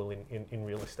biggest struggle in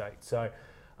real estate. So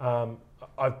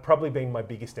I've probably been my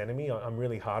biggest enemy. I'm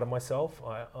really hard on myself.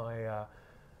 I'm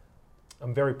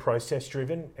very process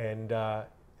driven. And I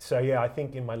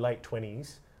think in my late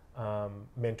 20s,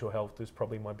 mental health is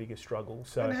probably my biggest struggle.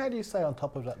 So, and how do you stay on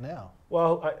top of that now?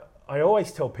 Well, I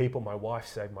always tell people my wife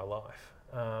saved my life.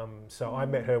 So I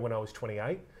met her when I was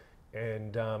 28,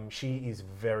 and she is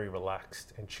very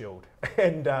relaxed and chilled.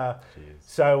 And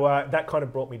so that kind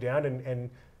of brought me down. And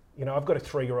I've got a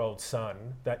 3-year-old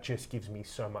son that just gives me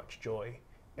so much joy.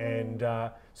 And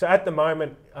so at the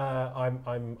moment,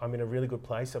 I'm in a really good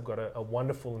place. I've got a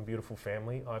wonderful and beautiful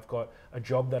family. I've got a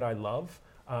job that I love.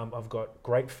 I've got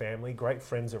great family, great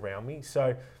friends around me.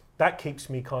 So that keeps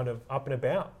me kind of up and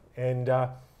about. And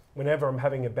whenever I'm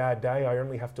having a bad day, I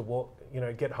only have to walk,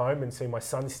 get home and see my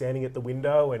son standing at the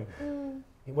window and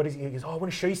he goes, "Oh, I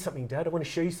want to show you something, Dad. I want to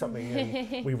show you something."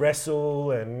 And we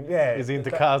wrestle and Is he into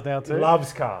cars now too?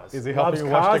 Loves cars. Is he helping you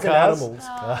cars wash the cars? And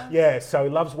animals. Yeah, so he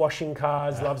loves washing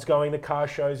cars, loves going to car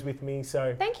shows with me.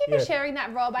 So thank you for sharing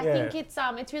that, Rob. I think it's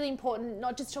really important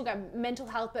not just to talk about mental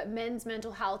health, but men's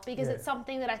mental health, because it's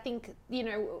something that I think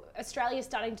Australia's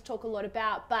starting to talk a lot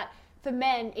about. But for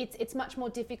men, it's much more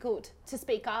difficult to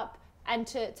speak up and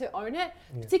to own it,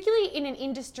 particularly in an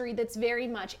industry that's very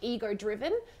much ego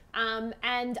driven.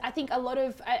 And I think a lot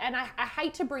of, and I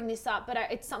hate to bring this up, but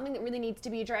it's something that really needs to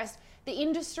be addressed. The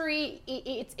industry,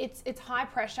 it's high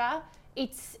pressure.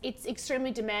 It's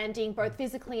extremely demanding, both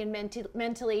physically and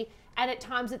mentally, and at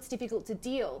times it's difficult to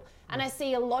deal. And I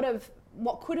see a lot of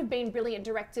what could have been brilliant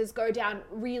directors go down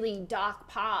really dark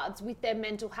paths with their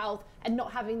mental health and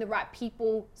not having the right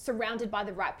people, surrounded by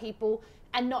the right people,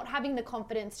 and not having the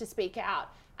confidence to speak out.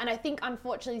 And I think,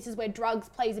 unfortunately, this is where drugs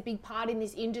plays a big part in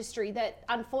this industry that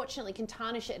unfortunately can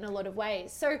tarnish it in a lot of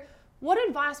ways. So what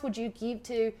advice would you give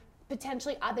to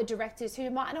potentially other directors who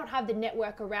might not have the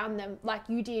network around them like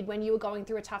you did when you were going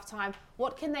through a tough time?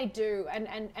 What can they do,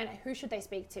 and who should they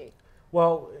speak to?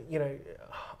 Well,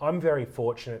 I'm very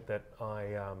fortunate that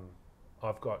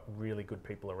I've got really good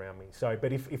people around me. So,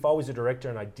 but if I was a director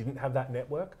and I didn't have that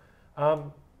network,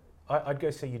 I'd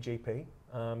go see your GP,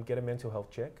 get a mental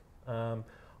health check.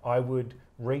 I would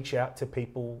reach out to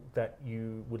people that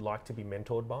you would like to be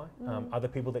mentored by, other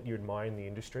people that you admire in the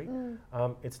industry.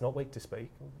 It's not weak to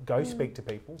speak. Go speak to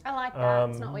people. I like that.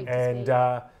 It's not weak to speak.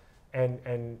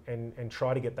 And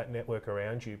try to get that network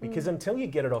around you, because until you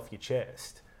get it off your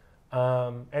chest,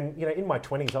 in my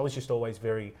 20s, I was just always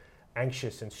very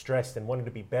anxious and stressed and wanted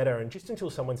to be better. And just until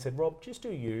someone said, Rob, just do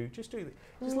you, just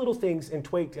little things and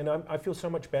tweaked, and I feel so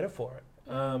much better for it.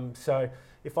 So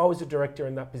if I was a director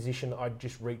in that position, I'd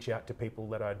just reach out to people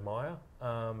that I admire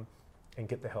and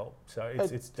get the help. So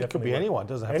it's definitely... It could be anyone. It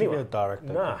doesn't have to be a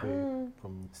director. Nah. It could be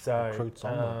from So recruits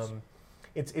onwards.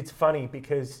 It's funny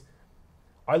because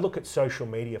I look at social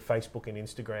media, Facebook and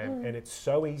Instagram, and it's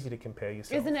so easy to compare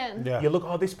yourself. Isn't it? Yeah. You look,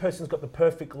 oh, this person's got the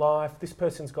perfect life. This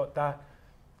person's got that.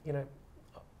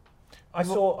 I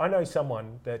know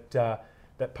someone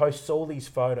that posts all these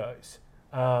photos,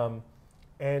 and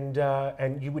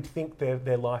you would think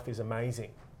their life is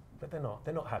amazing, but they're not.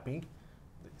 They're not happy.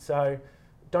 So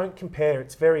don't compare.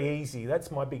 It's very easy.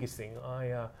 That's my biggest thing.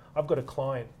 I've got a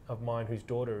client of mine whose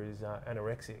daughter is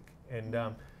anorexic,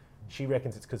 and she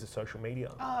reckons it's because of social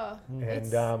media. Oh,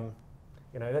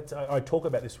 and I talk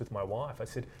about this with my wife. I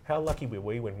said, how lucky were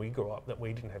we when we grew up that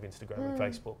we didn't have Instagram and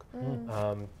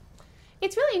Facebook?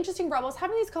 It's really interesting, Rob. I was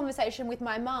having this conversation with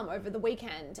my mum over the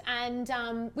weekend, and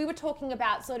we were talking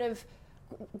about sort of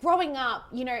growing up,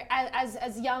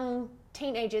 as young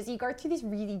teenagers, you go through this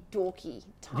really dorky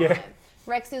time. Yeah.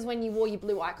 Rex is when you wore your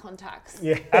blue eye contacts.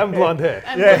 Yeah, And blonde hair.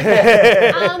 But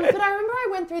I remember I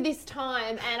went through this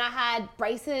time and I had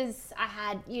braces, I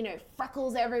had,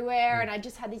 freckles everywhere, and I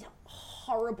just had this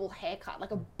horrible haircut,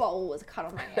 like a bowl was cut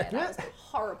on my head. That was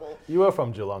horrible. You were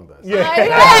from Geelong, though. Yeah.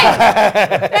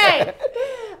 Hey.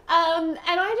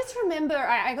 And I just remember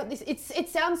I got this, it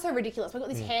sounds so ridiculous, but I got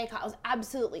this haircut. It was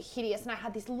absolutely hideous, and I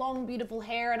had this long, beautiful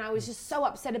hair, and I was just so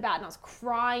upset about it, and I was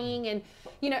crying, and,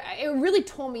 it really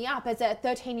tore me up as a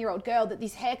 13-year-old girl that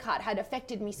this haircut had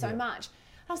affected me so much.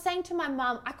 I was saying to my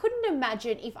mum, I couldn't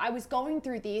imagine if I was going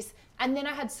through this and then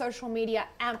I had social media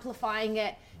amplifying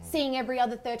it, seeing every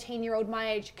other 13-year-old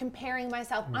my age, comparing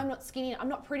myself. I'm not skinny, I'm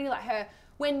not pretty like her.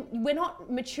 When we're not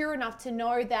mature enough to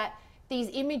know that these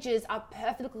images are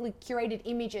perfectly curated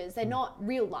images, they're not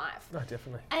real life. No,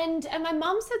 definitely. And my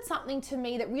mum said something to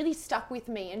me that really stuck with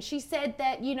me. And she said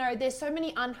that, there's so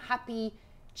many unhappy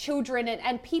children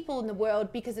and people in the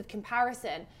world because of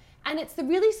comparison. And it's the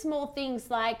really small things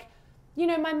like,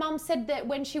 my mum said that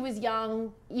when she was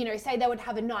young, say they would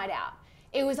have a night out.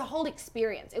 It was a whole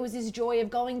experience. It was this joy of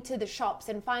going to the shops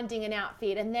and finding an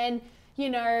outfit, and then,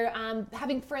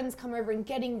 having friends come over and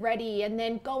getting ready, and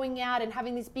then going out and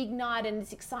having this big night and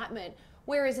this excitement.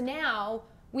 Whereas now,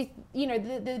 with,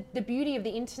 the beauty of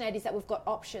the internet is that we've got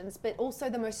options, but also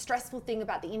the most stressful thing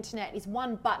about the internet is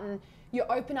one button, you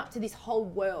open up to this whole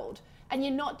world. And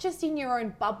you're not just in your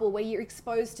own bubble where you're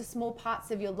exposed to small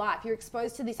parts of your life. You're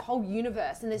exposed to this whole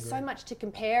universe, and there's so much to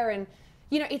compare. And,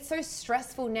 it's so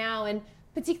stressful now. And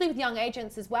particularly with young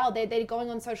agents as well, they're going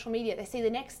on social media. They see the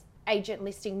next agent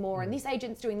listing more, and this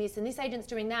agent's doing this, and this agent's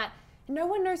doing that. And no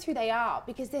one knows who they are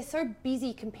because they're so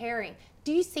busy comparing.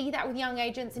 Do you see that with young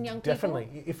agents and young people?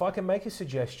 Definitely. If I can make a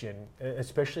suggestion,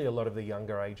 especially a lot of the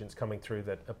younger agents coming through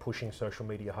that are pushing social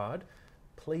media hard,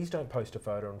 please don't post a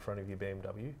photo in front of your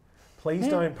BMW. Please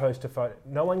don't post a photo.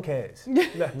 No one cares.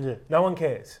 No one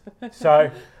cares.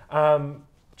 So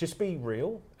just be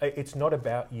real. It's not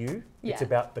about you. Yeah. It's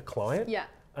about the client. Yeah.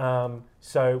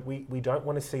 So we don't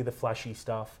want to see the flashy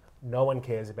stuff. No one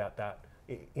cares about that.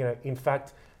 In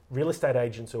fact, real estate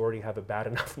agents already have a bad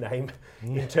enough name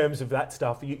in terms of that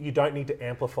stuff. You don't need to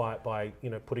amplify it by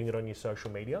putting it on your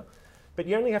social media. But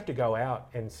you only have to go out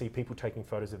and see people taking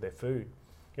photos of their food.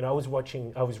 You know,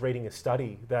 I was reading a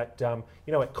study that,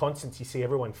 you know, at concerts you see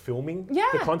everyone filming the Yeah.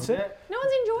 concert. No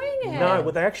one's enjoying it. No,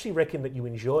 well, they actually reckon that you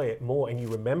enjoy it more and you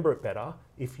remember it better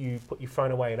if you put your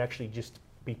phone away and actually just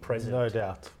be present. No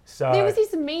doubt. So There was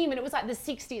this meme, and it was like the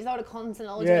 60s, they were at a concert and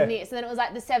they were all Yeah. doing this, and then it was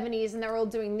like the 70s and they're all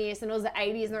doing this, and it was the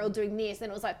 80s and they're all doing this,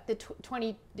 and it was like the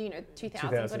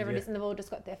 2000s, whatever it is, and they've all just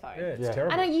got their phone. yeah, it's Yeah.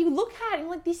 terrible. And you look at it and you're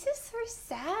like, this is so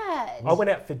sad. I went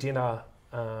out for dinner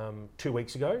 2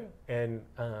 weeks ago, and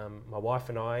my wife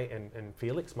and I and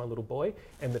Felix, my little boy,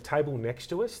 and the table next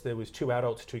to us, there was 2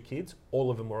 adults, 2 kids.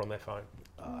 All of them were on their phone.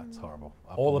 Oh, it's horrible.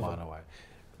 I All put of mine them. away.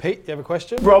 Pete, you have a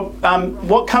question? Rob,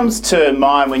 what comes to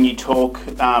mind when you talk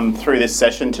through this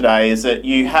session today is that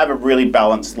you have a really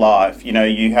balanced life. You know,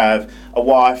 you have a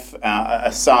wife,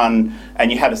 a son,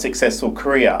 and you have a successful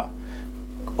career.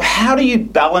 How do you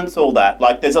balance all that?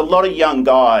 Like, there's a lot of young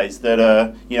guys that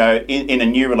are, you know, in a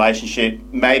new relationship,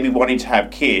 maybe wanting to have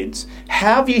kids.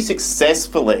 How have you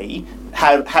successfully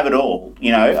have it all?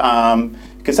 You know,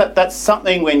 because that's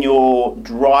something when you're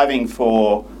driving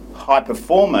for high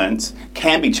performance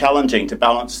can be challenging to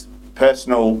balance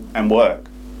personal and work.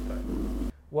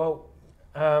 Well,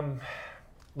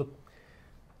 look,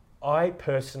 I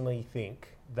personally think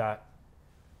that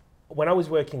when I was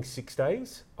working 6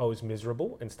 days, I was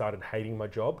miserable and started hating my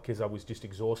job because I was just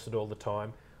exhausted all the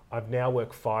time. I've now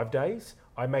worked 5 days.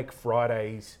 I make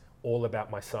Fridays all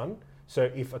about my son. So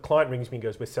if a client rings me and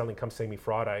goes, "We're selling, come see me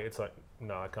Friday," it's like,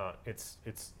 no, I can't. It's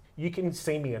you can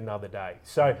see me another day.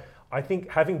 So I think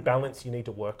having balance, you need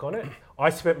to work on it. I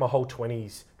spent my whole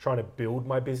 20s trying to build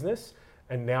my business,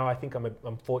 and now I think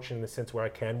I'm fortunate in the sense where I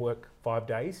can work 5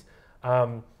 days.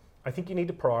 I think you need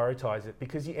to prioritize it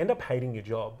because you end up hating your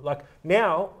job. Like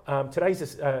now, today's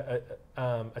a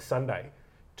Sunday.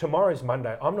 Tomorrow's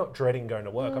Monday. I'm not dreading going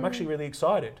to work. I'm actually really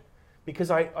excited because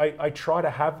I try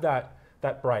to have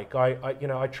that break.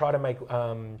 I try to make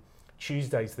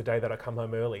Tuesdays the day that I come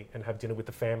home early and have dinner with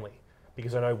the family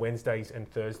because I know Wednesdays and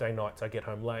Thursday nights I get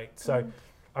home late. So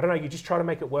I don't know, you just try to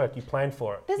make it work. You plan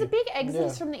for it. There's a big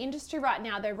exodus from the industry right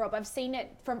now, though, Rob. I've seen it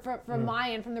from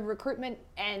my end, from the recruitment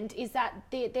end, is that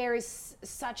there is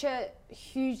such a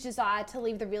huge desire to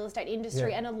leave the real estate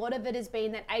industry. Yeah. And a lot of it has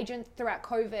been that agents throughout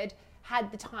COVID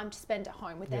had the time to spend at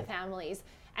home with their families.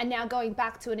 And now going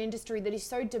back to an industry that is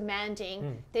so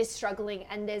demanding, they're struggling,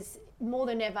 and there's more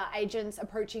than ever agents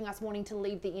approaching us wanting to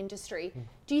leave the industry.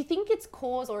 Do you think it's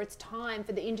cause or it's time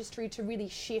for the industry to really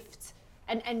shift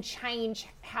and change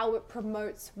how it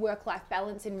promotes work-life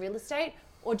balance in real estate,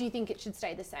 or do you think it should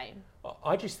stay the same?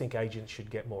 I just think agents should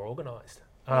get more organised.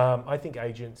 I think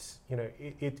agents, you know,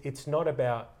 it's not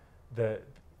about the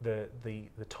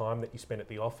time that you spend at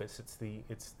the office.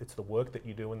 It's the work that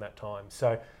you do in that time.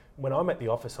 So when I'm at the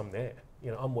office, I'm there.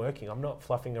 You know, I'm working. I'm not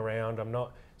fluffing around. I'm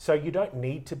not. So you don't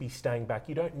need to be staying back.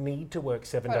 You don't need to work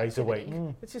 7 days a week.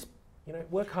 It's just, you know,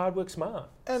 work hard, work smart.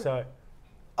 And so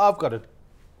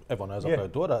everyone knows I've got a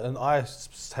daughter, and I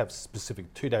have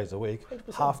specific 2 days a week.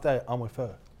 100%. Half day, I'm with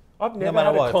her. I've No never matter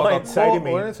had what, a if I client got say to caught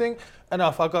me, or anything, and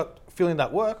if I got feeling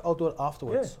that work, I'll do it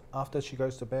afterwards, after she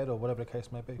goes to bed or whatever the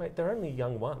case may be. mate, they're only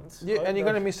young ones. Yeah, and you're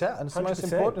going to miss out, and it's the most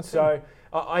 100%. important thing. So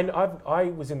I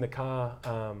was in the car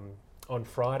on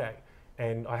Friday,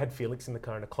 and I had Felix in the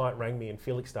car, and a client rang me, and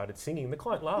Felix started singing. The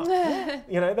client laughed.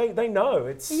 You know, they know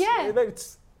it's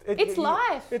It's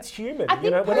life. It's human. I think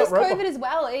you know, we're not post-COVID robots. as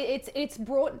well, it's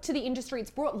brought to the industry,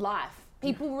 it's brought life.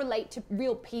 People relate to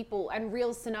real people and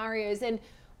real scenarios, and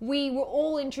we were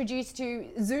all introduced to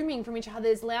Zooming from each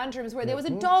other's lounge rooms where there was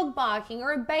a dog barking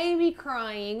or a baby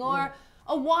crying or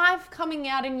a wife coming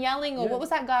out and yelling, or what was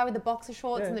that guy with the boxer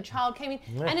shorts and the child came in,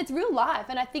 and it's real life.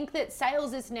 And I think that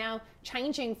sales is now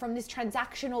changing from this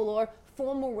transactional or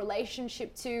formal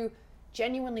relationship to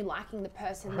genuinely liking the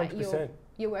person that 100%.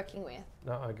 you're working with.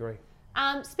 No, I agree.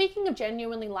 Speaking of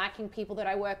genuinely liking people that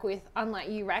I work with, unlike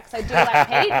you, Rex, I do like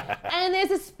Pete. And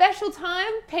there's a special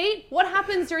time. Pete, what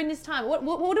happens during this time?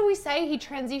 What do we say? He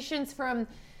transitions from,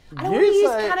 I don't want to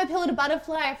use caterpillar to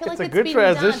butterfly. I feel like a it's good been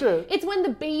transition. done. It's when the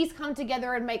bees come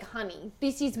together and make honey.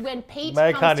 This is when Pete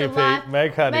Make comes honey, to life. Pete.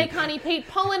 Make honey. Make honey, Pete.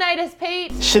 Pollinators,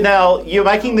 Pete. Chanel, you're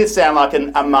making this sound like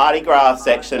a Mardi Gras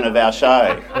section of our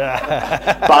show.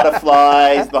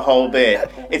 Butterflies, the whole bit.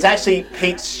 It's actually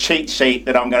Pete's cheat sheet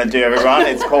that I'm going to do, everyone.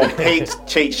 It's called Pete's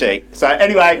cheat sheet. So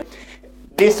anyway,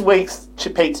 this week's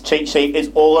Pete's cheat sheet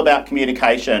is all about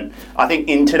communication. I think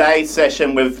in today's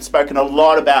session, we've spoken a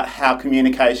lot about how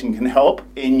communication can help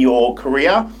in your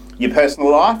career, your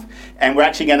personal life, and we're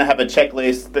actually going to have a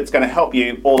checklist that's going to help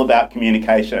you all about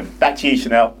communication. Back to you,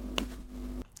 Chanel.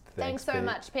 Thanks so Pete.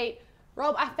 much, Pete.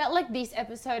 Rob, I felt like this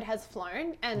episode has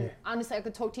flown, and honestly, I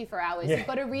could talk to you for hours. You've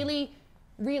got a really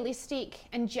realistic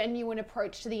and genuine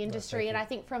approach to the industry. And I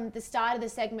think from the start of the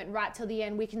segment right till the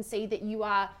end, we can see that you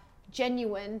are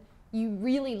genuine. You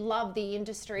really love the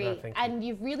industry, and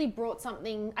you've really brought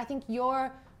something. I think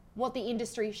you're what the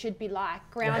industry should be like,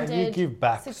 grounded, and you give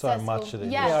back successful. so much to the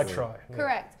Yes. industry. Yeah, I try. Yeah.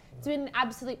 Correct. It's been an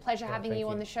absolute pleasure having you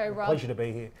on the show, Rob. Pleasure to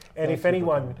be here. And if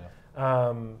anyone,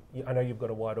 I know you've got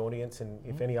a wide audience, and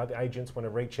if any other agents want to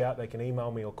reach out, they can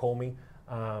email me or call me.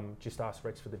 Just ask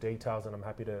Rex for the details, and I'm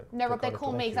happy to. No, Rob, they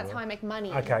call me because that's how I make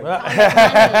money. Okay.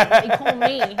 They call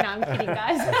me. No, I'm kidding,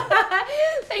 guys.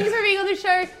 Thanks for being on the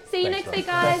show. See you next week,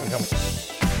 guys.